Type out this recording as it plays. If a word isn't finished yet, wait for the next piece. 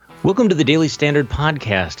Welcome to the Daily Standard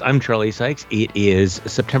Podcast. I'm Charlie Sykes. It is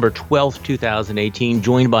September 12th, 2018,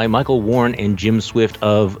 joined by Michael Warren and Jim Swift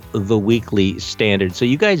of the Weekly Standard. So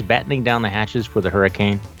you guys battening down the hatches for the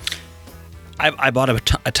hurricane? I bought a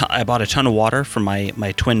ton of water for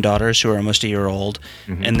my twin daughters who are almost a year old.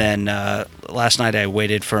 Mm-hmm. And then last night I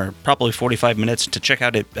waited for probably 45 minutes to check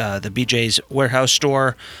out at the BJ's warehouse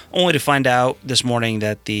store, only to find out this morning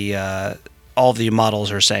that all of the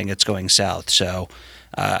models are saying it's going south. So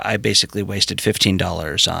I basically wasted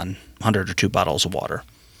 $15 on 100 or 2 bottles of water.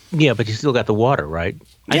 Yeah, but you still got the water, right?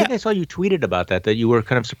 I think I saw you tweeted about that you were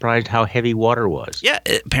kind of surprised how heavy water was. Yeah,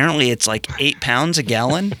 apparently it's like 8 pounds a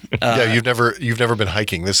gallon. Yeah, you've never been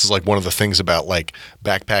hiking. This is like one of the things about like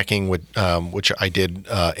backpacking, which I did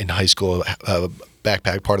in high school,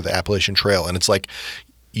 backpack part of the Appalachian Trail, and it's like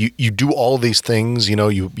you do all these things. You know,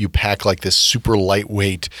 you pack like this super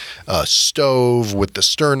lightweight stove with the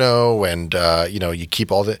sterno, and you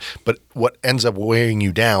keep all that. But what ends up weighing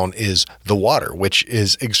you down is the water, which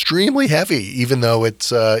is extremely heavy, even though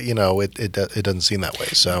it's it doesn't seem that way.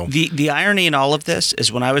 So the irony in all of this is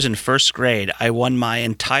when I was in first grade, I won my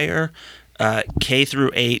entire K through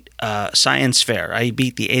 8 science fair. I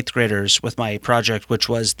beat the 8th graders with my project, which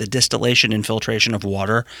was the distillation and filtration of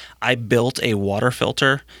water. I built a water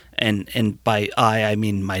filter, and by I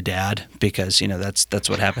mean my dad, because that's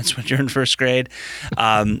what happens when you're in first grade.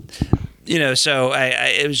 So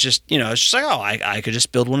it was just, it's just like, I could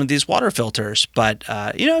just build one of these water filters. But,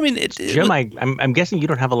 Jim, I'm guessing you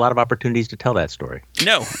don't have a lot of opportunities to tell that story.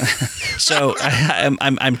 No. So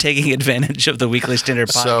I'm taking advantage of the Weekly Standard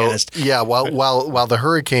podcast. So, yeah, while the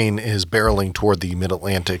hurricane is barreling toward the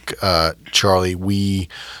mid-Atlantic, Charlie,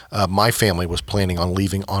 my family was planning on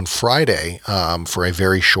leaving on Friday for a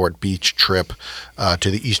very short beach trip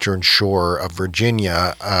to the eastern shore of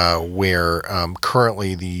Virginia, where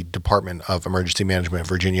currently the Department of Emergency Management of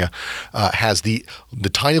Virginia has the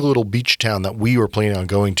tiny little beach town that we were planning on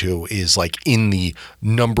going to is like in the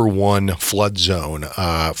 #1 flood zone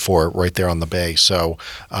for right there on the bay. So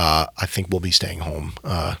I think we'll be staying home.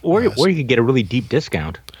 Or you could get a really deep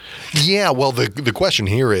discount. Yeah, well, the question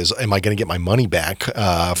here is, am I going to get my money back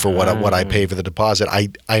for what I pay for the deposit?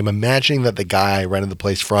 I'm imagining that the guy I rented the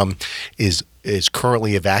place from is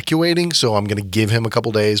currently evacuating, so I'm going to give him a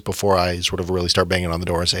couple days before I sort of really start banging on the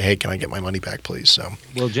door and say, hey, can I get my money back, please? So,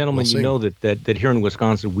 well, gentlemen, you know that here in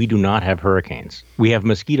Wisconsin, we do not have hurricanes. We have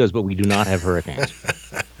mosquitoes, but we do not have hurricanes.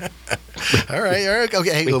 All right.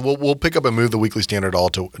 Okay, hey, we'll pick up and move the Weekly Standard all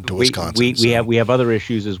to Wisconsin. We have other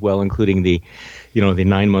issues as well, including the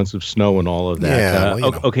 9 months of snow and all of that.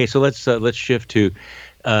 Yeah, okay, so let's shift to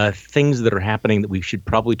things that are happening that we should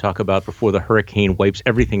probably talk about before the hurricane wipes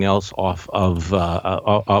everything else off of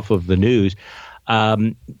the news.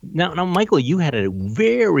 Now, Michael, you had a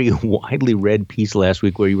very widely read piece last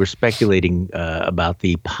week where you were speculating about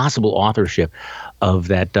the possible authorship of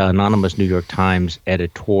that anonymous New York Times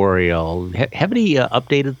editorial. Have any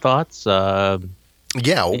updated thoughts?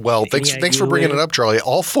 Yeah, well, thanks for bringing it up, Charlie.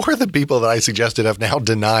 All 4 of the people that I suggested have now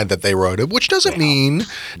denied that they wrote it, which doesn't mean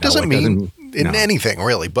anything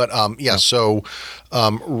really. But so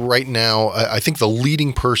right now, I think the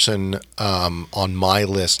leading person on my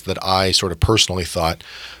list that I sort of personally thought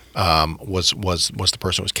was the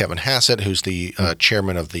person was Kevin Hassett, who's the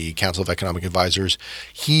chairman of the Council of Economic Advisors.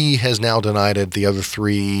 He has now denied it. The other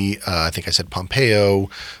 3, I think I said Pompeo,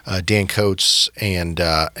 Dan Coates, and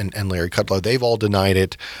Larry Kudlow, they've all denied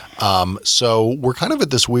it. So we're kind of at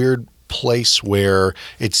this weird place where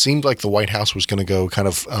it seemed like the White House was going to go kind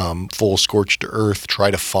of full scorched earth,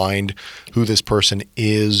 try to find who this person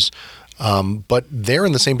is. But they're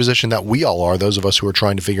in the same position that we all are, those of us who are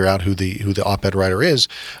trying to figure out who the op-ed writer is,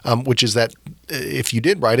 which is that if you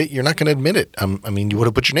did write it, you're not going to admit it. I mean, you would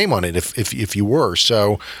have put your name on it if you were.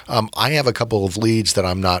 So I have a couple of leads that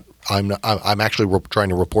I'm actually trying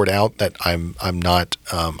to report out that I've not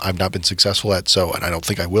been successful at. So, and I don't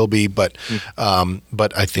think I will be. But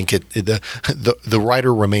I think the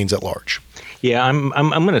writer remains at large. Yeah, I'm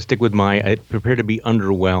going to stick with I prepare to be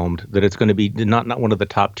underwhelmed that it's going to be not one of the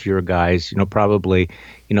top tier guys, probably,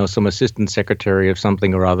 some assistant secretary of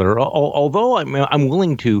something or other. Although I'm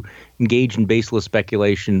willing to engage in baseless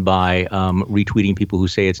speculation by retweeting people who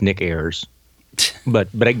say it's Nick Ayers. But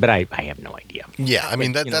I have no idea. Yeah, I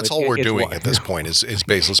mean that's all we're doing at this point is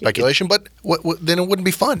baseless speculation. But then it wouldn't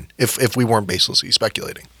be fun if we weren't baselessly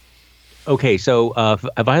speculating. Okay, so have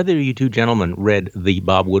either of you two gentlemen read the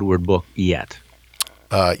Bob Woodward book yet?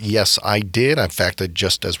 Yes, I did. In fact,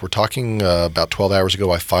 just as we're talking, about 12 hours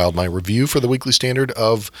ago, I filed my review for the Weekly Standard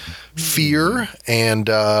of Fear, and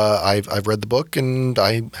I've read the book, and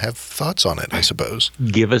I have thoughts on it, I suppose.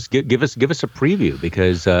 Give us a preview,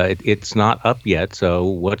 because it's not up yet. So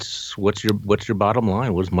what's your bottom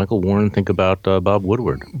line? What does Michael Warren think about Bob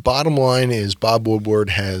Woodward? Bottom line is Bob Woodward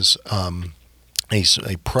has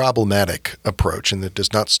a problematic approach, and that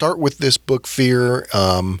does not start with this book, Fear.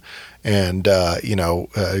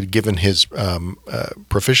 Given his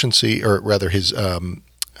proficiency, or rather his, let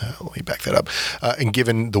me back that up, and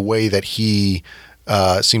given the way that he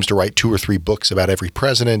seems to write 2 or 3 books about every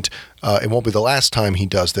president, it won't be the last time he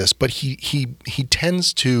does this, but he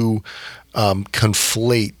tends to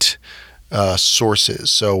conflate sources.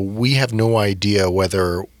 So we have no idea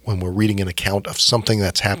whether, when we're reading an account of something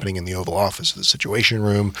that's happening in the Oval Office, the Situation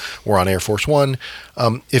Room, or on Air Force One,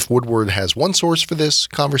 if Woodward has one source for this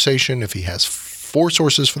conversation, if he has 4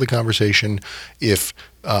 sources for the conversation, if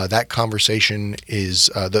that conversation is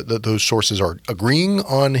those sources are agreeing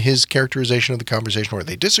on his characterization of the conversation, or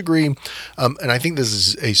they disagree. And I think this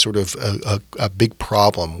is a sort of a big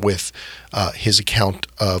problem with his account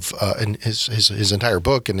of and his entire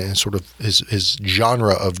book, and sort of his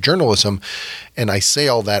genre of journalism. And I say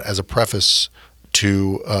all that as a preface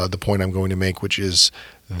to the point I'm going to make, which is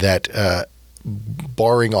that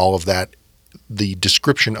barring all of that, the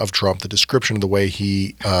description of Trump, the description of the way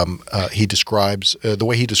he describes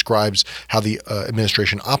how the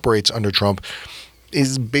administration operates under Trump,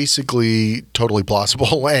 is basically totally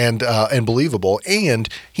plausible and believable. And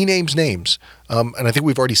he names names, and I think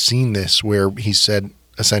we've already seen this, where he said,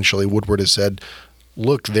 essentially, Woodward has said,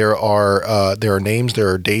 "Look, there are names, there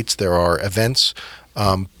are dates, there are events.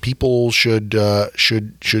 People should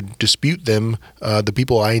dispute them. The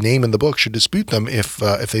people I name in the book should dispute them if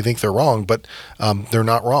they think they're wrong, but they're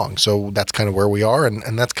not wrong." So that's kind of where we are,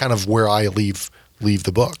 and that's kind of where I leave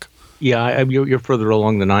the book. Yeah, you're further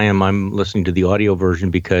along than I am. I'm listening to the audio version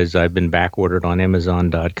because I've been back ordered on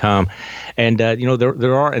Amazon.com, and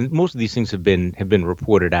there are, and most of these things have been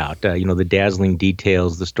reported out. The dazzling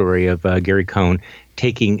details, the story of Gary Cohn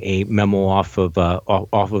taking a memo off of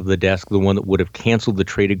the desk, the one that would have canceled the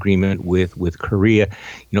trade agreement with Korea.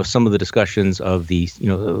 Some of the discussions of the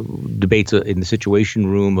debates in the Situation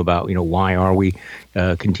Room about why are we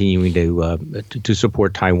continuing to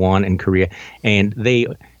support Taiwan and Korea, and the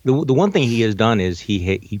one thing he has done is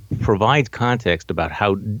he provides context about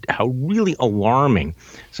how really alarming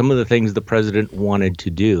some of the things the president wanted to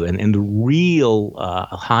do, and the real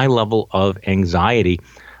high level of anxiety.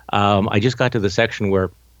 I just got to the section where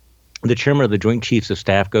the chairman of the Joint Chiefs of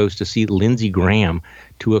Staff goes to see Lindsey Graham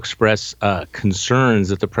to express concerns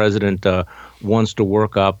that the president wants to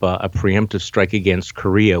work up a preemptive strike against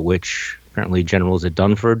Korea, which apparently generals at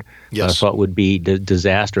Dunford thought would be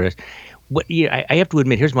disastrous. But I have to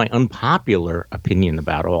admit, here's my unpopular opinion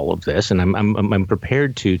about all of this, and I'm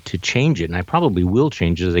prepared to change it, and I probably will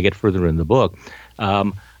change it as I get further in the book.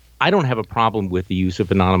 I don't have a problem with the use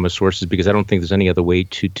of anonymous sources because I don't think there's any other way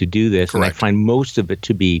to do this. Correct. And I find most of it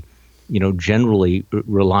to be, generally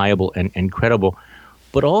reliable and credible.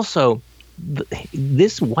 But also,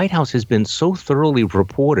 this White House has been so thoroughly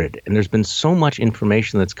reported, and there's been so much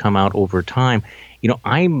information that's come out over time.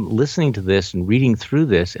 I'm listening to this and reading through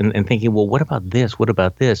this and thinking, well, what about this? What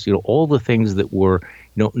about this? All the things that were,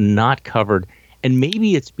 not covered. And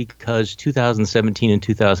maybe it's because 2017 and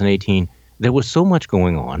 2018, there was so much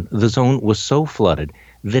going on. The zone was so flooded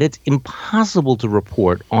that it's impossible to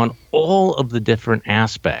report on all of the different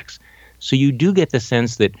aspects. So you do get the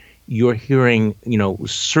sense that you're hearing,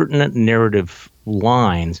 certain narrative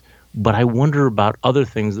lines, but I wonder about other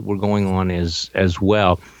things that were going on as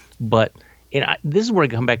well. But this is where I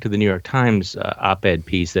come back to the New York Times op-ed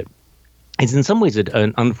piece that is in some ways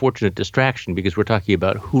an unfortunate distraction because we're talking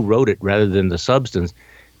about who wrote it rather than the substance,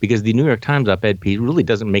 because the New York Times op-ed piece really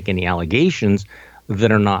doesn't make any allegations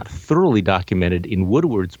that are not thoroughly documented in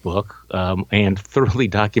Woodward's book and thoroughly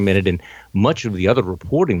documented in much of the other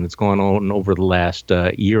reporting that's gone on over the last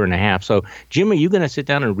year and a half. So, Jim, are you going to sit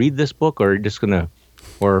down and read this book, or are you just going to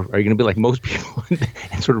Or are you going to be like most people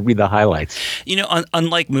and sort of read the highlights?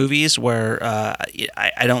 Unlike movies where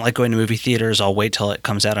I don't like going to movie theaters, I'll wait till it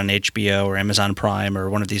comes out on HBO or Amazon Prime or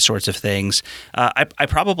one of these sorts of things. I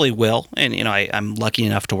probably will. And, I'm lucky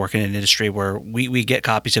enough to work in an industry where we get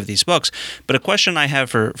copies of these books. But a question I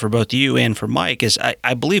have for both you and for Mike is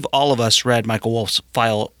I believe all of us read Michael Wolff's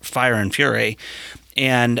Fire and Fury.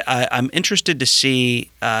 And I'm interested to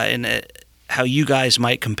see how you guys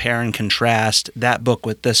might compare and contrast that book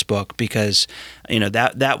with this book, because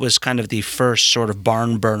that was kind of the first sort of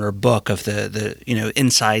barn burner book of the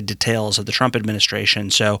inside details of the Trump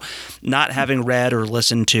administration. So, not having read or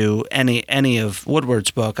listened to any of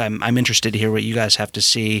Woodward's book, I'm interested to hear what you guys have to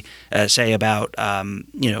say about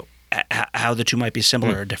how the two might be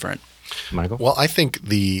similar or different. Michael? Well, I think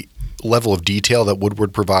the level of detail that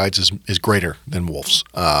Woodward provides is greater than Wolf's,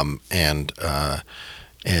 and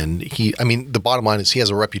the bottom line is he has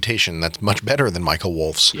a reputation that's much better than Michael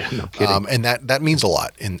Wolff's. Yeah, no kidding. And that means a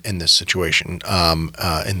lot in this situation,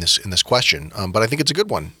 in this question. But I think it's a good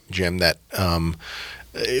one, Jim, that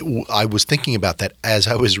I was thinking about that as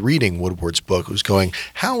I was reading Woodward's book. I was going,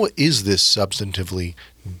 how is this substantively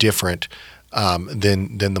different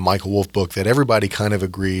than the Michael Wolff book that everybody kind of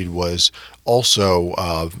agreed was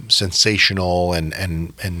also sensational and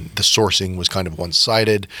the sourcing was kind of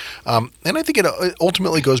one-sided. And I think it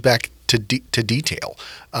ultimately goes back to detail.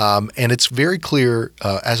 And it's very clear,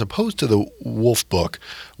 as opposed to the Wolff book,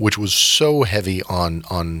 which was so heavy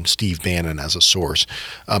on Steve Bannon as a source.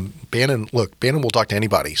 Bannon will talk to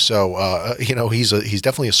anybody. So, he's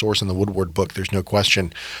definitely a source in the Woodward book. There's no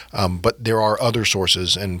question. But there are other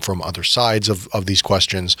sources and from other sides of these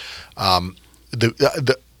questions.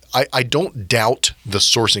 I don't doubt the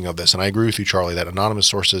sourcing of this, and I agree with you, Charlie, that anonymous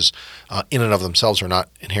sources in and of themselves are not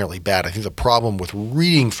inherently bad. I think the problem with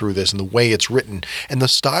reading through this and the way it's written and the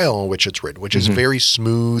style in which it's written, which is very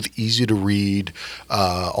smooth, easy to read,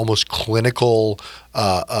 almost clinical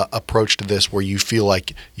approach to this, where you feel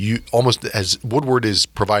like you almost as Woodward is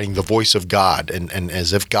providing the voice of God and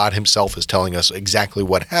as if God himself is telling us exactly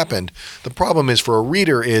what happened. The problem is for a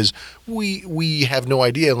reader is we have no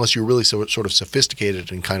idea unless you're really sort of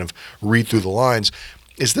sophisticated and kind of read through the lines.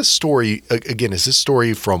 Is this story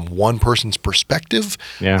from one person's perspective?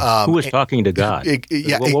 Yeah. Who is talking to God?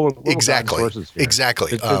 Exactly.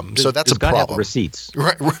 Exactly. So that's a God problem. Have receipts.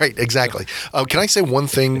 Right. Exactly. Can I say one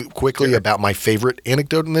thing quickly about my favorite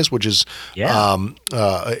anecdote in this, which is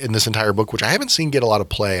in this entire book, which I haven't seen get a lot of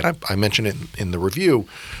play, and I mentioned it in the review,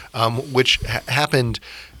 which happened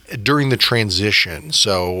during the transition.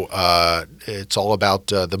 So it's all about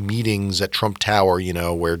the meetings at Trump Tower,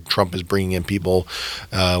 where Trump is bringing in people,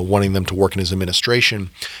 wanting them to work in his administration.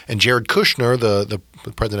 And Jared Kushner, the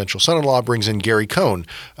presidential son-in-law, brings in Gary Cohn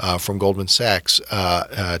from Goldman Sachs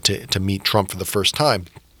to meet Trump for the first time.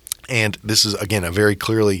 And this is, again, a very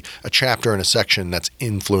clearly a chapter and a section that's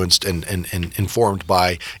influenced and informed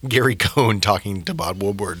by Gary Cohn talking to Bob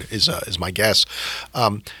Woodward, is my guess.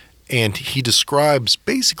 And he describes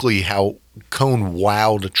basically how Cohn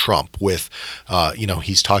wowed Trump with,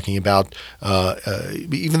 he's talking about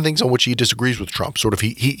even things on which he disagrees with Trump. Sort of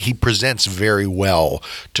he presents very well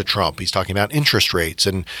to Trump. He's talking about interest rates,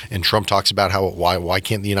 and Trump talks about how why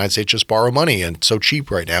can't the United States just borrow money, and it's so cheap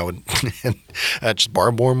right now, and just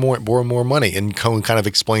borrow more and more money. And Cohn kind of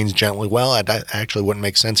explains gently, well, that actually wouldn't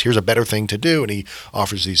make sense. Here's a better thing to do, and he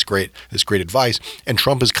offers this great advice. And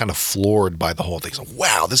Trump is kind of floored by the whole thing. He's like,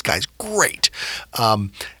 wow, this guy's great.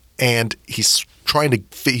 And he's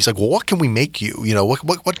like, well, what can we make you?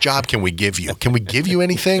 What job can we give you? Can we give you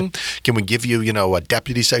anything? Can we give you, a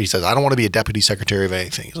deputy secretary? He says, I don't want to be a deputy secretary of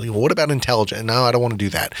anything. He's like, well, what about intelligence? No, I don't want to do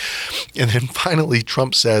that. And then finally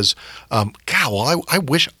Trump says, God, well, I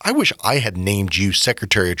wish I had named you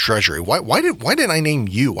Secretary of Treasury. Why didn't I name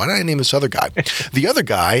you? Why did I name this other guy? The other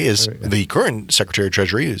guy is the current Secretary of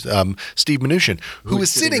Treasury, is Steve Mnuchin, who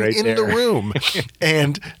is sitting right in the room.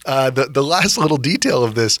 And the last little detail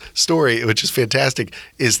of this story, which is fantastic,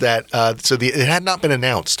 is that it had not been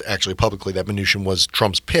announced actually publicly that Mnuchin was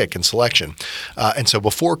Trump's pick and selection, and so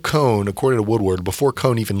before Cohn, according to Woodward, before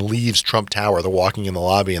Cohn even leaves Trump Tower, they're walking in the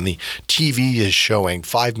lobby, and the TV is showing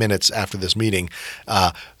 5 minutes after this meeting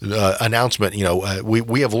announcement.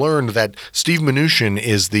 We have learned that Steve Mnuchin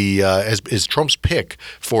is Trump's pick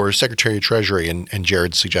for Secretary of Treasury, and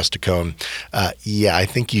Jared suggests to Cohn, I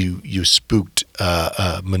think you spooked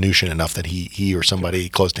Mnuchin enough that he or somebody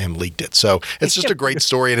close to him leaked it. So it's just a great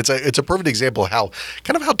story, and it's a perfect example of how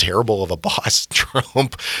terrible of a boss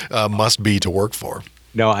Trump must be to work for.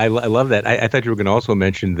 No, I love that. I thought you were going to also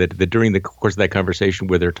mention that during the course of that conversation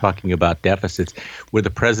where they're talking about deficits, where the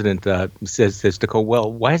president says to Cohn,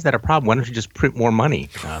 well, why is that a problem? Why don't you just print more money?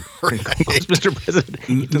 Mr. President,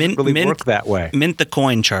 it doesn't really work that way. Mint the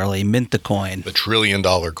coin, Charlie. Mint the coin. The $1 trillion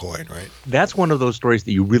coin, right? That's one of those stories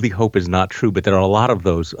that you really hope is not true, but there are a lot of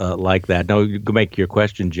those like that. Now, to make your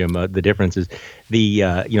question, Jim, the difference is the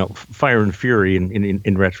Fire and Fury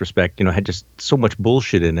in retrospect, had just so much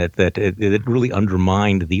bullshit in it that it really undermined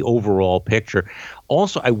the overall picture.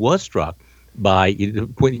 Also, I was struck by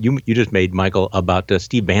when you just made, Michael, about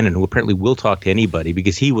Steve Bannon, who apparently will talk to anybody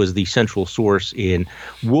because he was the central source in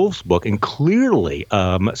Wolf's book and clearly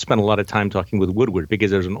spent a lot of time talking with Woodward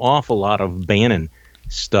because there's an awful lot of Bannon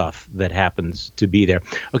stuff that happens to be there.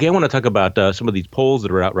 Okay, I want to talk about some of these polls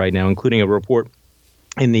that are out right now, including a report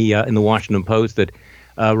in the Washington Post that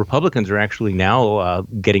Republicans are actually now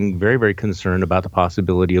getting very, very concerned about the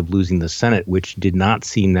possibility of losing the Senate, which did not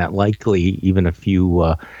seem that likely even a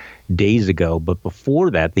few days ago. But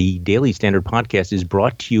before that, the Daily Standard podcast is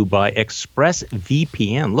brought to you by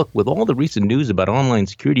ExpressVPN. Look, with all the recent news about online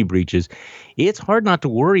security breaches, it's hard not to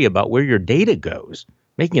worry about where your data goes.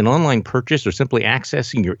 Making an online purchase or simply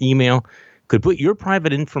accessing your email could put your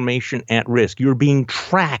private information at risk. You're being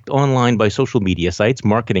tracked online by social media sites,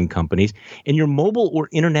 marketing companies, and your mobile or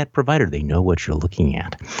internet provider. They know what you're looking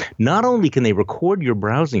at. Not only can they record your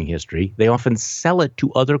browsing history, they often sell it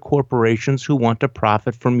to other corporations who want to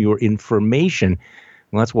profit from your information.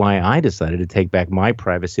 Well, that's why I decided to take back my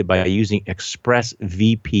privacy by using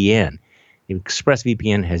ExpressVPN.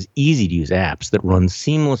 ExpressVPN has easy-to-use apps that run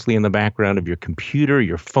seamlessly in the background of your computer,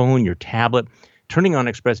 your phone, your tablet. Turning on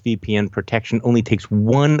ExpressVPN protection only takes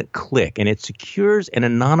one click, and it secures and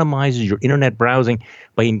anonymizes your internet browsing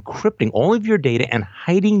by encrypting all of your data and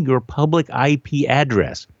hiding your public IP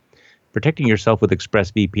address. Protecting yourself with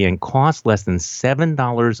ExpressVPN costs less than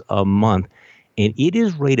 $7 a month, and it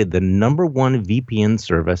is rated the #1 VPN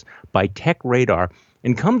service by TechRadar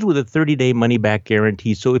and comes with a 30-day money-back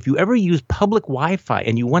guarantee. So if you ever use public Wi-Fi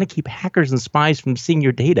and you want to keep hackers and spies from seeing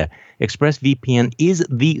your data, ExpressVPN is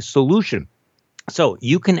the solution. So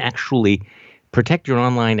you can actually protect your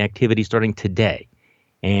online activity starting today.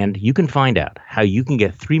 And you can find out how you can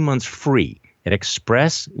get 3 months free at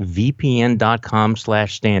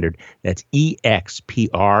expressvpn.com/standard. That's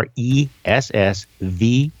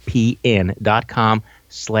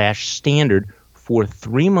expressvpn.com/standard for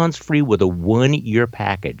 3 months free with a 1-year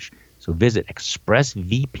package. So visit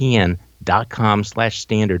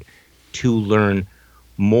expressvpn.com/standard to learn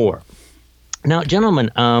more. Now, gentlemen,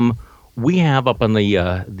 we have up on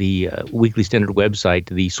the Weekly Standard website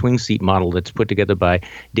the swing seat model that's put together by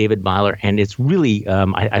David Byler, and it's really,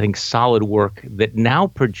 I think, solid work that now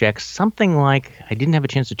projects something like, I didn't have a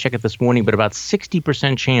chance to check it this morning, but about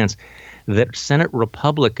 60% chance that Senate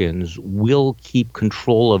Republicans will keep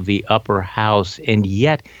control of the upper house, and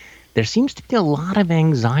yet there seems to be a lot of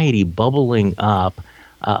anxiety bubbling up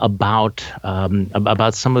about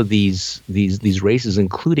some of these races,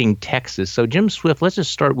 including Texas. So, Jim Swift, let's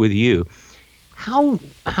just start with you. How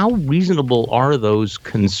reasonable are those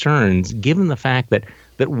concerns, given the fact that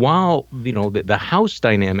while the House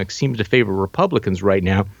dynamic seems to favor Republicans right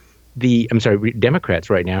now,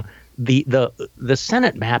 Democrats right now, the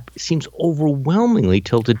Senate map seems overwhelmingly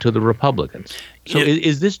tilted to the Republicans. So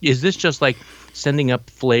is this just like sending up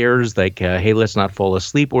flares like, hey, let's not fall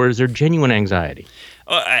asleep, or is there genuine anxiety?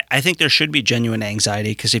 I think there should be genuine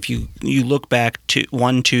anxiety because if you look back to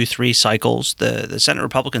 1, 2, 3 cycles, the Senate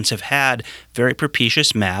Republicans have had very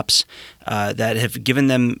propitious maps that have given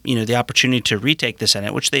them the opportunity to retake the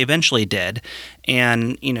Senate, which they eventually did,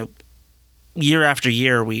 and year after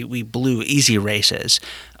year, we blew easy races.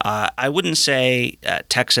 I wouldn't say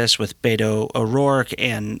Texas with Beto O'Rourke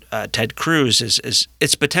and Ted Cruz is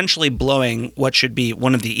it's potentially blowing what should be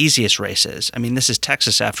one of the easiest races. I mean, this is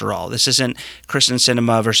Texas after all. This isn't Kristen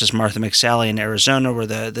Sinema versus Martha McSally in Arizona, where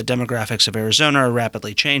the demographics of Arizona are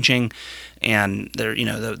rapidly changing, and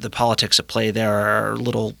the politics at play there are a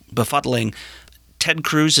little befuddling. Ted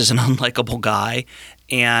Cruz is an unlikable guy,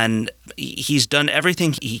 and he's done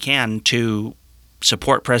everything he can to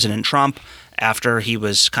support President Trump after he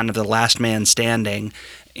was kind of the last man standing.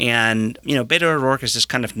 And, Beto O'Rourke is this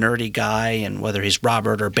kind of nerdy guy, and whether he's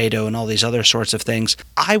Robert or Beto and all these other sorts of things,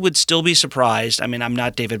 I would still be surprised. I mean, I'm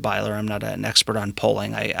not David Byler. I'm not an expert on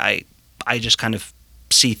polling. I just kind of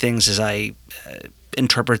see things as I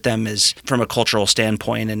interpret them as from a cultural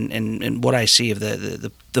standpoint and what I see of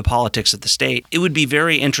the politics of the state. It would be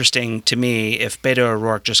very interesting to me if Beto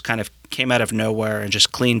O'Rourke just kind of came out of nowhere and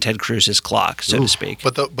just cleaned Ted Cruz's clock, so to speak.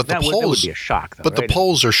 But the polls, that would be a shock, though, but right? The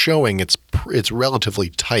polls are showing it's relatively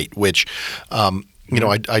tight, which I've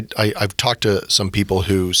talked to some people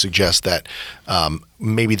who suggest that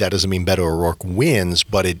maybe that doesn't mean Beto O'Rourke wins,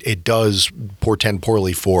 but it does portend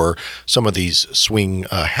poorly for some of these swing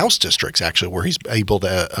House districts, actually, where he's able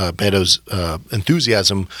to Beto's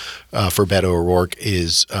enthusiasm for Beto O'Rourke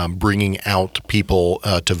is bringing out people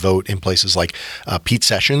to vote in places like Pete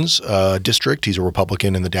Sessions' district. He's a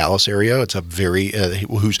Republican in the Dallas area. It's a very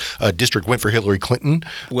whose district went for Hillary Clinton.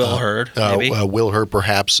 Will Hurd, maybe. Will Hurd,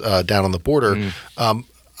 perhaps, down on the border.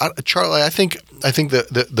 Charlie, I think I think the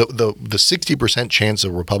 60% chance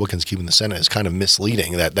of Republicans keeping the Senate is kind of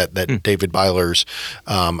misleading. That David Byler's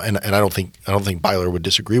and I don't think Byler would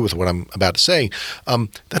disagree with what I'm about to say.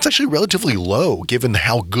 That's actually relatively low given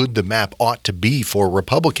how good the map ought to be for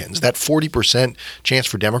Republicans. That 40% chance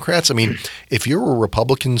for Democrats. I mean, if you're a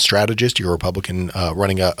Republican strategist, you're a Republican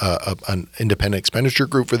running an independent expenditure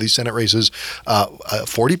group for these Senate races, a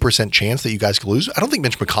 40% chance that you guys could lose. I don't think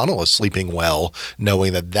Mitch McConnell is sleeping well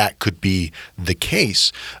knowing that could be the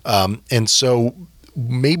case. And so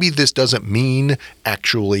maybe this doesn't mean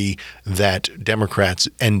actually that Democrats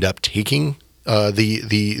end up taking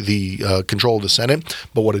the control of the Senate,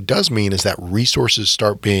 but what it does mean is that resources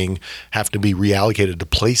have to be reallocated to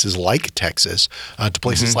places like Texas, to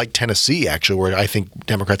places like Tennessee, actually, where I think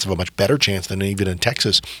Democrats have a much better chance than even in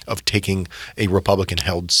Texas of taking a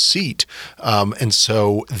Republican-held seat. And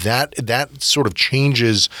so that sort of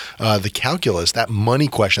changes the calculus. That money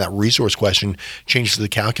question, that resource question, changes the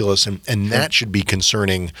calculus, and that should be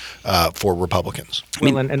concerning for Republicans.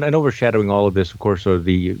 Well, and overshadowing all of this, of course, are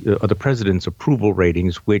the president's approval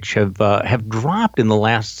ratings, which have dropped in the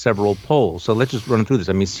last several polls. So let's just run through this.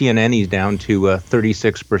 I mean, CNN is down to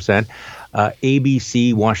 36%.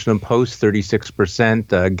 ABC, Washington Post,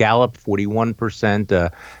 36%. Gallup, 41%.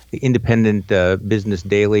 The Independent Business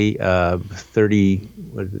Daily,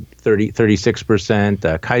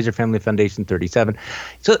 36%. Kaiser Family Foundation, 37%.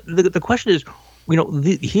 So the question is,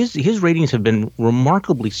 his ratings have been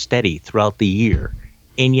remarkably steady throughout the year.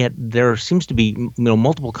 And yet there seems to be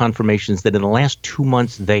multiple confirmations that in the last 2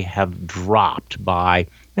 months they have dropped by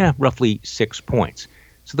roughly 6 points.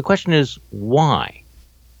 So the question is, why?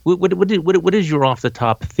 What is your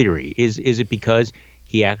off-the-top theory? Is it because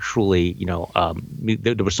he actually,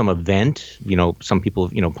 there was some event, some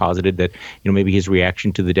people, posited that, maybe his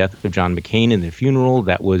reaction to the death of John McCain and the funeral,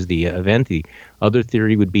 that was the event. The other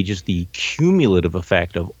theory would be just the cumulative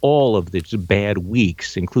effect of all of the bad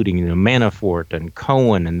weeks, including, Manafort and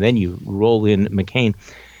Cohen, and then you roll in McCain.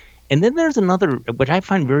 And then there's another, which I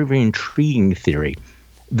find very, very intriguing theory,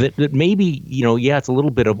 that maybe, it's a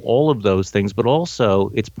little bit of all of those things, but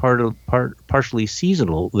also it's partially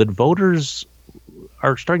seasonal, that voters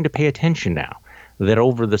are starting to pay attention now, that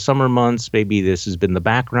over the summer months, maybe this has been the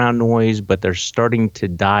background noise, but they're starting to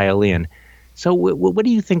dial in. So what do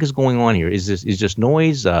you think is going on here? Is just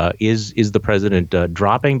noise? Is the president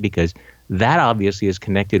dropping? Because that obviously is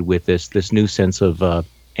connected with this new sense of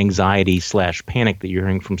anxiety/panic that you're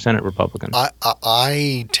hearing from Senate Republicans.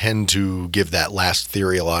 I tend to give that last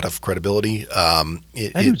theory a lot of credibility. I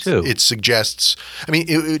do too. It suggests,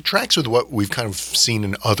 it tracks with what we've kind of seen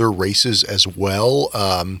in other races as well,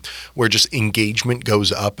 where just engagement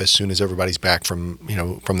goes up as soon as everybody's back from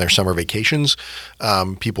their summer vacations.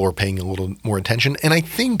 People are paying a little more attention, and I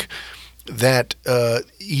think that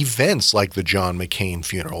events like the John McCain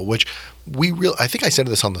funeral, which I think I said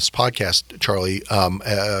this on this podcast, Charlie,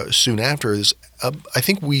 soon after, is I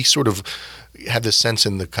think we sort of had this sense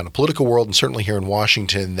in the kind of political world, and certainly here in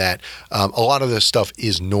Washington, that a lot of this stuff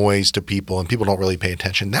is noise to people and people don't really pay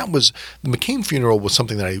attention. The McCain funeral was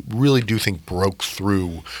something that I really do think broke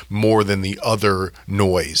through more than the other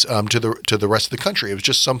noise to the rest of the country. It was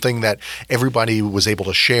just something that everybody was able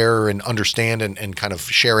to share and understand and kind of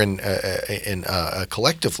share in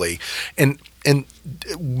collectively. And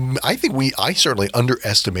I think I certainly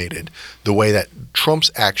underestimated the way that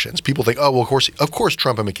Trump's actions, people think, oh, well, of course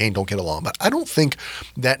Trump and McCain don't get along. But I don't think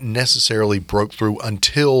that necessarily broke through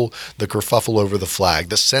until the kerfuffle over the flag,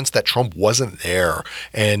 the sense that Trump wasn't there,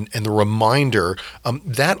 and the reminder,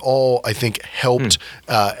 that all, I think, helped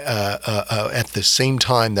at the same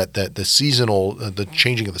time that the seasonal, the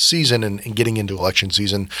changing of the season and getting into election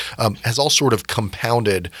season has all sort of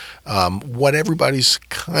compounded what everybody's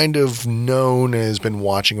kind of known has been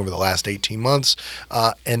watching over the last 18 months,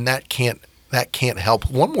 and that can't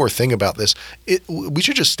help. One more thing about this, we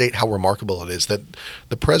should just state how remarkable it is that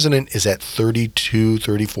the president is at 32,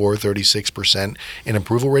 34, 36% in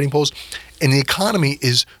approval rating polls, and the economy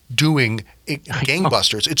is doing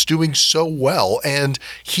gangbusters. It's doing so well, and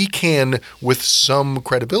he can, with some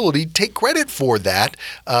credibility, take credit for that,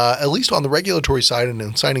 at least on the regulatory side and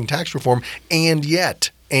in signing tax reform, and yet,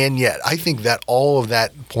 I think that all of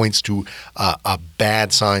that points to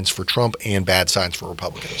bad signs for Trump and bad signs for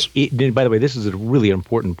Republicans. By the way, this is a really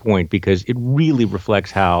important point because it really reflects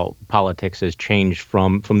how politics has changed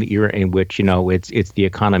from the era in which, it's the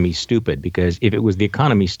economy stupid. Because if it was the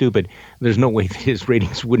economy stupid, there's no way that his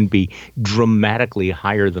ratings wouldn't be dramatically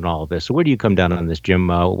higher than all of this. So where do you come down on this, Jim?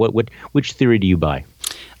 Which theory do you buy?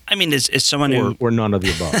 I mean, as someone who or none of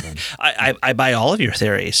the above. I buy all of your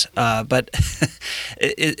theories, but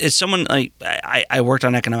as someone like I worked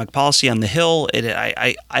on economic policy on the Hill.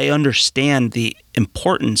 I understand the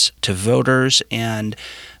importance to voters and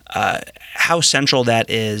how central that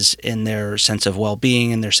is in their sense of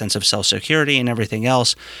well-being and their sense of self-security and everything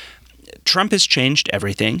else. Trump has changed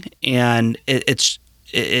everything, and it's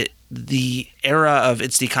the era of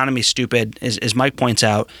it's the economy stupid, as Mike points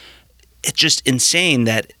out. It's just insane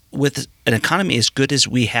that with an economy as good as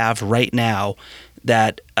we have right now,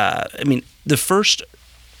 that the first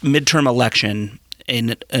midterm election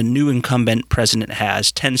a new incumbent president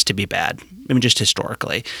has tends to be bad. I mean, just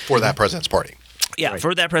historically. For that president's party. Yeah, right.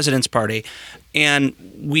 For that president's party. And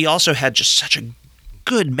we also had just such a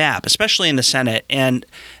good map, especially in the Senate. And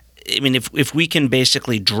I mean, if we can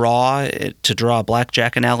basically draw a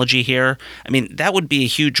blackjack analogy here, I mean, that would be a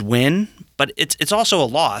huge win. But it's also a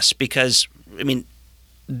loss because, I mean,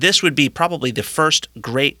 this would be probably the first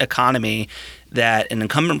great economy that an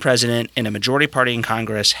incumbent president and a majority party in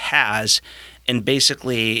Congress has, and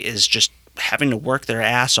basically is just having to work their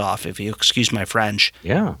ass off, if you excuse my French,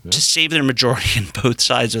 to save their majority in both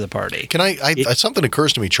sides of the party. Can something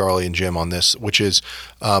occurs to me, Charlie and Jim, on this, which is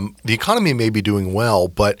the economy may be doing well,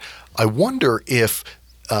 but I wonder if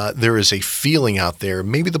there is a feeling out there,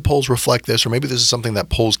 maybe the polls reflect this, or maybe this is something that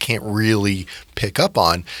polls can't really pick up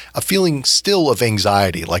on, a feeling still of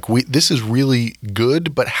anxiety, like this is really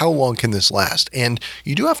good, but how long can this last? And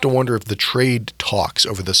you do have to wonder if the trade talks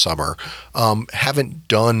over the summer haven't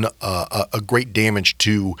done a great damage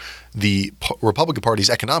to the Republican Party's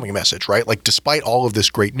economic message, right? Like, despite all of this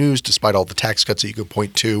great news, despite all the tax cuts that you could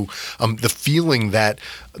point to, the feeling that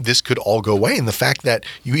this could all go away, and the fact that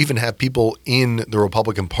you even have people in the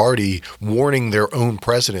Republican Party warning their own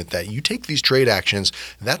president that you take these trade actions,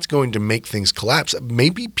 that's going to make things collapse.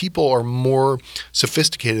 Maybe people are more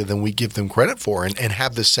sophisticated than we give them credit for, and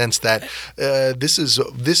have the sense that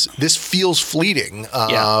this feels fleeting,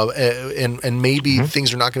 and maybe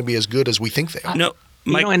things are not going to be as good as we think they are. No.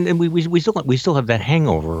 And we still have that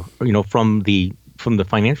hangover, from the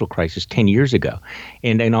financial crisis 10 years ago.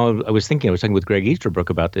 And I was talking with Greg Easterbrook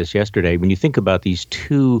about this yesterday. When you think about these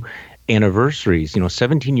two anniversaries,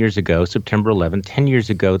 17 years ago, September 11th, 10 years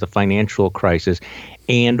ago, the financial crisis,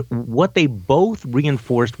 and what they both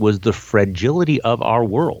reinforced was the fragility of our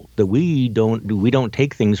world, that we don't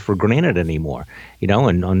take things for granted anymore.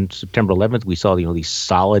 And on September 11th, we saw these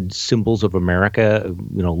solid symbols of America,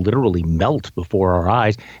 literally melt before our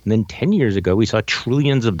eyes. And then 10 years ago, we saw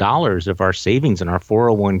trillions of dollars of our savings and our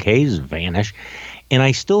 401ks vanish. And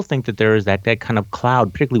I still think that there is that kind of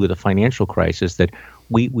cloud, particularly with the financial crisis, that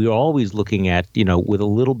we're always looking at, with a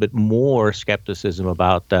little bit more skepticism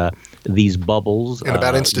about these bubbles. And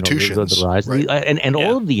about institutions. The rise. Right. And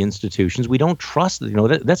all of the institutions, we don't trust.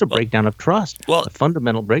 That's a breakdown of trust, a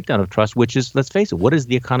fundamental breakdown of trust, which is, let's face it, what is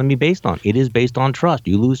the economy based on? It is based on trust.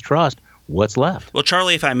 You lose trust, what's left? Well,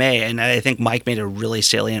 Charlie, if I may, and I think Mike made a really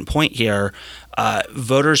salient point here,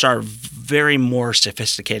 voters are very more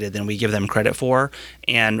sophisticated than we give them credit for.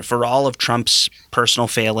 And for all of Trump's personal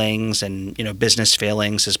failings and, business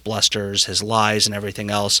failings, his blusters, his lies and everything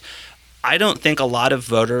else, I don't think a lot of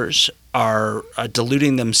voters are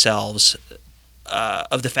deluding themselves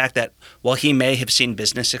of the fact that while he may have seen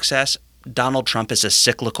business success, Donald Trump is a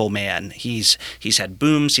cyclical man. He's had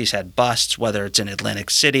booms, he's had busts, whether it's in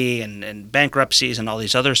Atlantic City and bankruptcies and all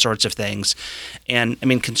these other sorts of things. And I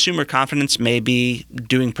mean, consumer confidence may be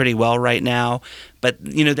doing pretty well right now, but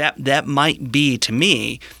that might be, to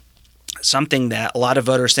me, something that a lot of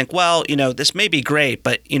voters think, well, this may be great,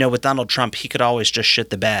 but with Donald Trump, he could always just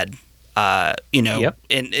shit the bed, within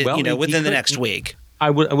the next week. I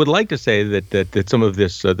would like to say that some of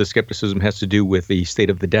this the skepticism has to do with the state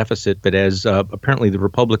of the deficit, but as apparently the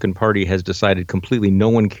Republican Party has decided completely no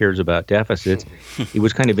one cares about deficits, it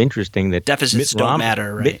was kind of interesting that deficits don't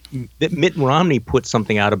matter, right? That Mitt Romney put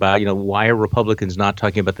something out about why are Republicans not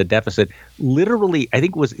talking about the deficit? Literally, I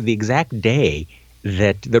think it was the exact day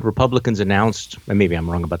that the Republicans announced, and maybe I'm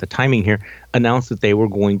wrong about the timing here, announced that they were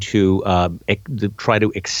going to try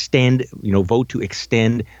to extend, vote to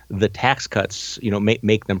extend the tax cuts,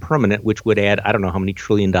 make them permanent, which would add, I don't know how many $1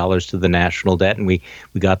 trillion to the national debt. And we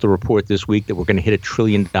got the report this week that we're going to hit $1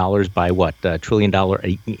 trillion by what? $1 trillion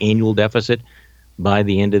annual deficit by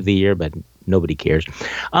the end of the year, but nobody cares.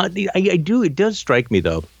 It does strike me,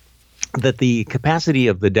 though, that the capacity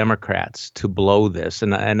of the Democrats to blow this,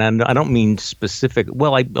 and I don't mean specific.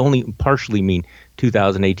 Well, I only partially mean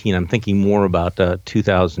 2018. I'm thinking more about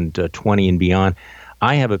 2020 and beyond.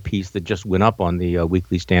 I have a piece that just went up on the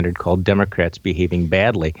Weekly Standard called "Democrats Behaving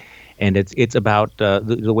Badly," and it's about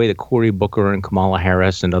the way that Cory Booker and Kamala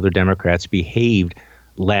Harris and other Democrats behaved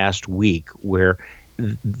last week, where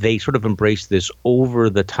they sort of embraced this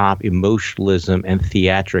over-the-top emotionalism and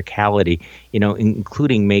theatricality,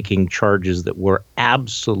 including making charges that were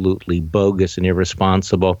absolutely bogus and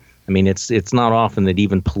irresponsible. I mean, it's not often that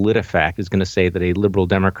even PolitiFact is going to say that a liberal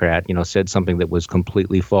Democrat, said something that was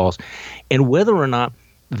completely false. And whether or not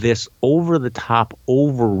this over-the-top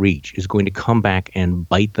overreach is going to come back and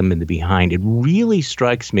bite them in the behind, it really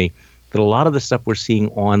strikes me that a lot of the stuff we're seeing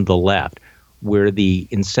on the left, where the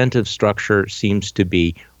incentive structure seems to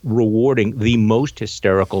be rewarding the most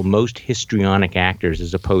hysterical, most histrionic actors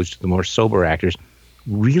as opposed to the more sober actors,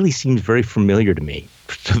 really seems very familiar to me,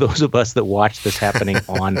 to those of us that watch this happening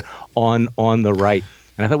on the right.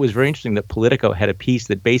 And I thought it was very interesting that Politico had a piece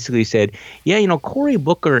that basically said, Cory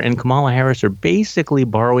Booker and Kamala Harris are basically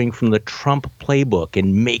borrowing from the Trump playbook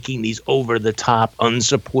and making these over-the-top,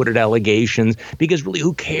 unsupported allegations, because really,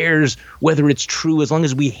 who cares whether it's true? As long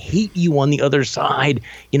as we hate you on the other side,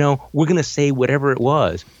 we're going to say whatever it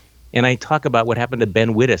was. And I talk about what happened to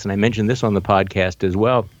Ben Wittes, and I mentioned this on the podcast as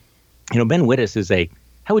well. Ben Wittes is I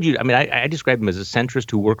describe him as a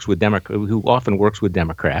centrist who often works with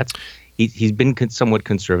Democrats. He's been somewhat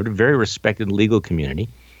conservative, very respected in the legal community.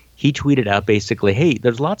 He tweeted out basically, hey,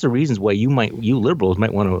 there's lots of reasons why you liberals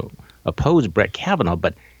might want to oppose Brett Kavanaugh,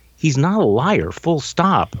 but he's not a liar, full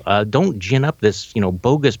stop. Don't gin up this,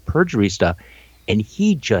 bogus perjury stuff. And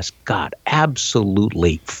he just got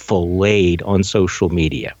absolutely filleted on social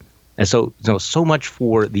media. And so much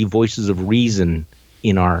for the voices of reason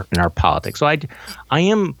in our politics. So I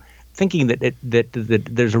am thinking that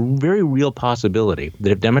there's a very real possibility that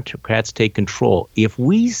if Democrats take control, if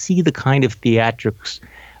we see the kind of theatrics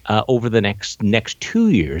over the next 2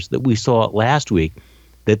 years that we saw last week,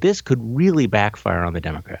 that this could really backfire on the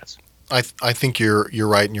Democrats. I think you're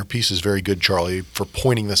right, and your piece is very good, Charlie, for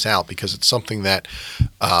pointing this out, because it's something that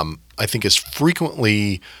I think is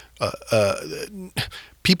frequently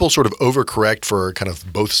people sort of overcorrect for kind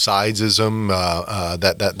of both sidesism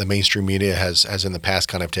that the mainstream media has in the past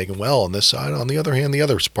kind of taken. Well, on this side, on the other hand, the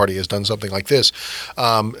other party has done something like this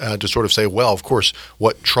to sort of say, well, of course,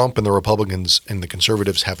 what Trump and the Republicans and the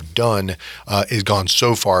conservatives have done is gone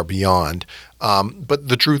so far beyond. But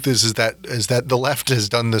the truth is that the left has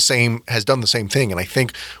done the same thing, and I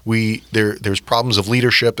think there's problems of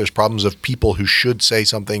leadership, there's problems of people who should say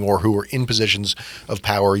something or who are in positions of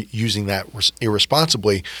power using that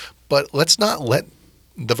irresponsibly. But let's not let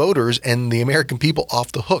the voters and the American people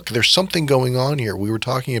off the hook. There's something going on here. We were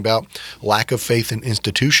talking about lack of faith in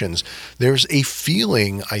institutions. There's a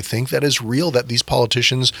feeling, I think, that is real that these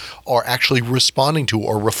politicians are actually responding to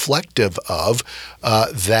or reflective of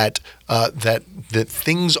that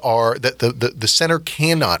things are that the center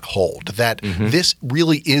cannot hold. That this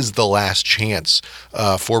really is the last chance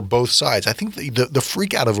for both sides. I think the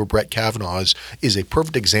freak out over Brett Kavanaugh is a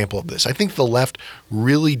perfect example of this. I think the left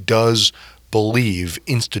really does believe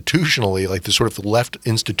institutionally, like the sort of left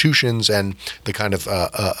institutions and the kind of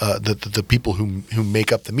the people who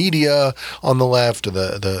make up the media on the left,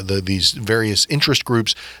 these various interest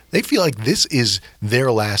groups, they feel like this is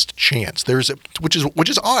their last chance. Which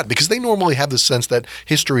is odd, because they normally have the sense that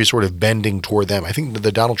history is sort of bending toward them. I think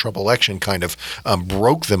the Donald Trump election kind of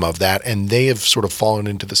broke them of that, and they have sort of fallen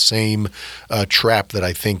into the same trap that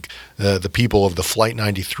I think the people of the Flight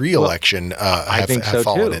 93 election have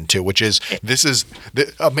fallen into, which is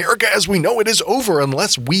America as we know it is over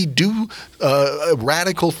unless we do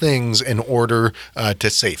radical things in order to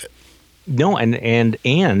save it. No, and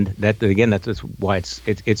that again, that's why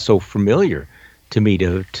it's so familiar to me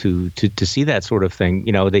to see that sort of thing.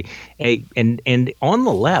 And on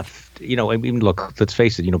the left, I mean, look, let's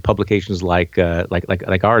face it. Publications like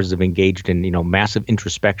ours have engaged in massive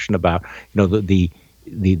introspection about the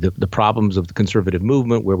problems of the conservative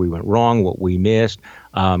movement, where we went wrong, what we missed.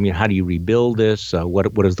 How do you rebuild this?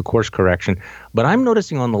 What is the course correction? But I'm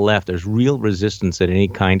noticing on the left, there's real resistance at any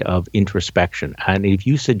kind of introspection. And if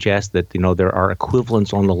you suggest that there are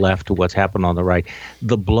equivalents on the left to what's happened on the right,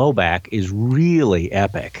 the blowback is really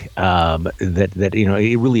epic.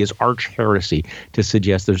 It really is arch heresy to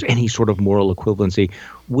suggest there's any sort of moral equivalency,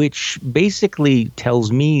 which basically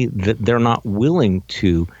tells me that they're not willing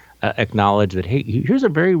to acknowledge that, hey, here's a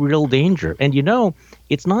very real danger. And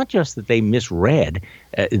it's not just that they misread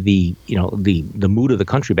the mood of the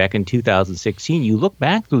country back in 2016. You look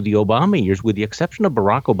back through the Obama years, with the exception of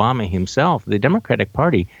Barack Obama himself, the Democratic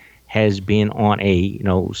Party has been on a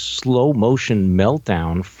slow motion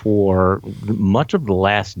meltdown for much of the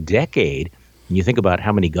last decade, And you think about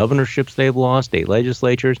how many governorships they've lost, state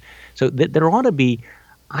legislatures. So there ought to be,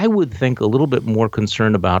 I would think, a little bit more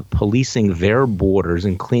concern about policing their borders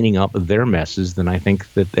and cleaning up their messes than I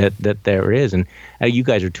think that there is. And you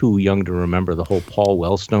guys are too young to remember the whole Paul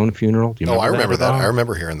Wellstone funeral. Do you remember I remember that. I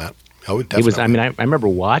remember hearing that. Oh, definitely. It was. I mean, I remember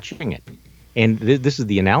watching it, and this is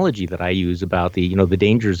the analogy that I use about the the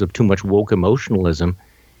dangers of too much woke emotionalism.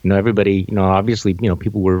 Everybody, obviously,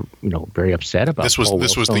 people were, very upset about this. Was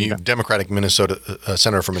the Democratic Minnesota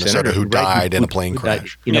senator from Minnesota who died in a plane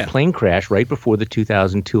crash. A plane crash right before the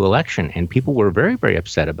 2002 election, and people were very, very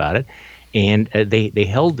upset about it. And they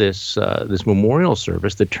held this memorial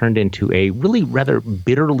service that turned into a really rather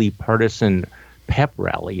bitterly partisan pep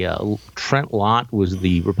rally. Trent Lott was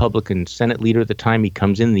the Republican Senate leader at the time. He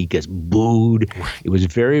comes in and he gets booed. It was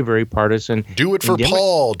very, very partisan. Do it for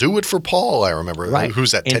Paul. Do it for Paul. I remember. Right.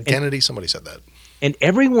 Who's that? Ted Kennedy? Somebody said that. And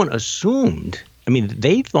everyone assumed,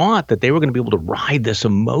 they thought that they were going to be able to ride this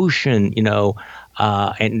emotion,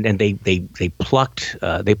 and they plucked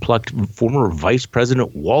former Vice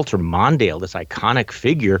President Walter Mondale, this iconic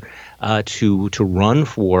figure, to run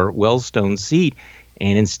for Wellstone's seat.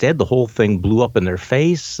 And instead, the whole thing blew up in their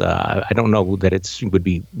face. I don't know that it would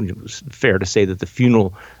be fair to say that the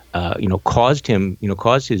funeral, caused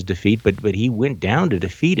his defeat, but he went down to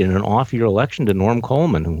defeat in an off-year election to Norm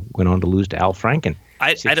Coleman, who went on to lose to Al Franken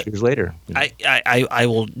 6 years later. I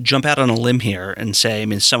will jump out on a limb here and say,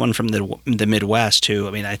 someone from the Midwest who,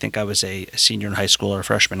 I think I was a senior in high school or a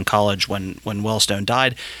freshman in college when Wellstone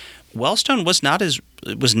died. Wellstone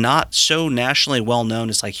was not so nationally well known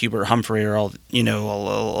as like Hubert Humphrey or a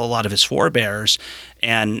lot of his forebears,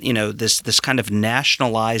 and this kind of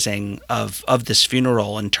nationalizing of this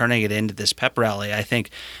funeral and turning it into this pep rally, I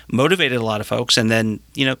think, motivated a lot of folks, and then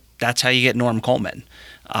that's how you get Norm Coleman.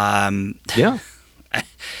 Yeah.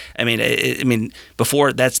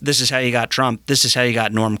 Before this is how you got Trump. This is how you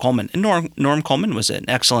got Norm Coleman, and Norm Coleman was an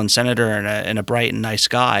excellent senator and a bright and nice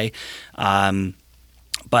guy.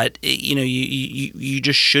 But you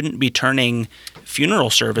just shouldn't be turning funeral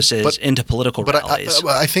services into political rallies.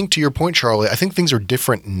 I think, to your point, Charlie, I think things are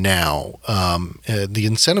different now. The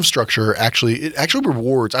incentive structure actually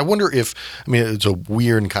rewards. I wonder if it's a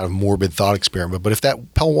weird and kind of morbid thought experiment, but if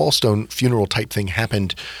that Paul Wellstone funeral type thing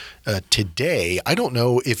happened today, I don't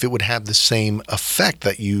know if it would have the same effect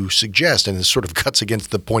that you suggest, and it sort of cuts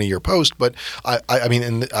against the point of your post. But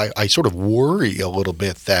I sort of worry a little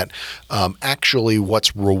bit that actually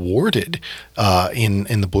what's rewarded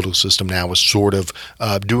in the political system now is sort of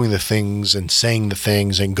doing the things and saying the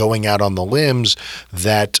things and going out on the limbs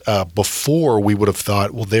that before we would have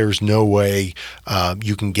thought, well, there's no way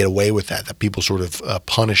you can get away with that people sort of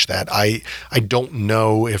punish that. I don't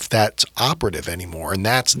know if that's operative anymore, and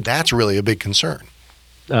that's really a big concern.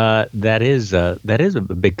 That is a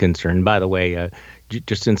big concern. By the way,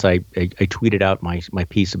 just since I tweeted out my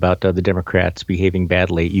piece about the Democrats behaving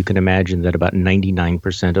badly, you can imagine that about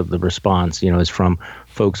 99% of the response, is from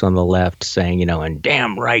folks on the left saying, and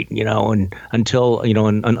damn right, and until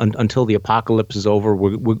the apocalypse is over,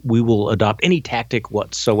 we will adopt any tactic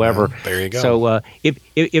whatsoever. There you go. So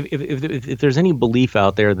if there's any belief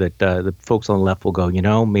out there that the folks on the left will go,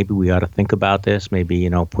 maybe we ought to think about this. Maybe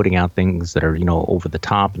putting out things that are over the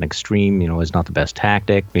top and extreme, is not the best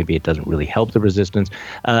tactic. Maybe it doesn't really help the resistance.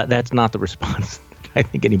 That's not the response I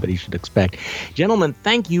think anybody should expect. Gentlemen,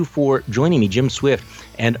 thank you for joining me, Jim Swift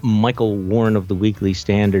and Michael Warren of the Weekly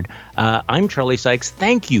Standard. I'm Charlie Sykes.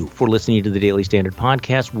 Thank you for listening to the Daily Standard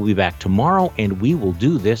podcast. We'll be back tomorrow, and we will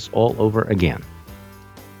do this all over again.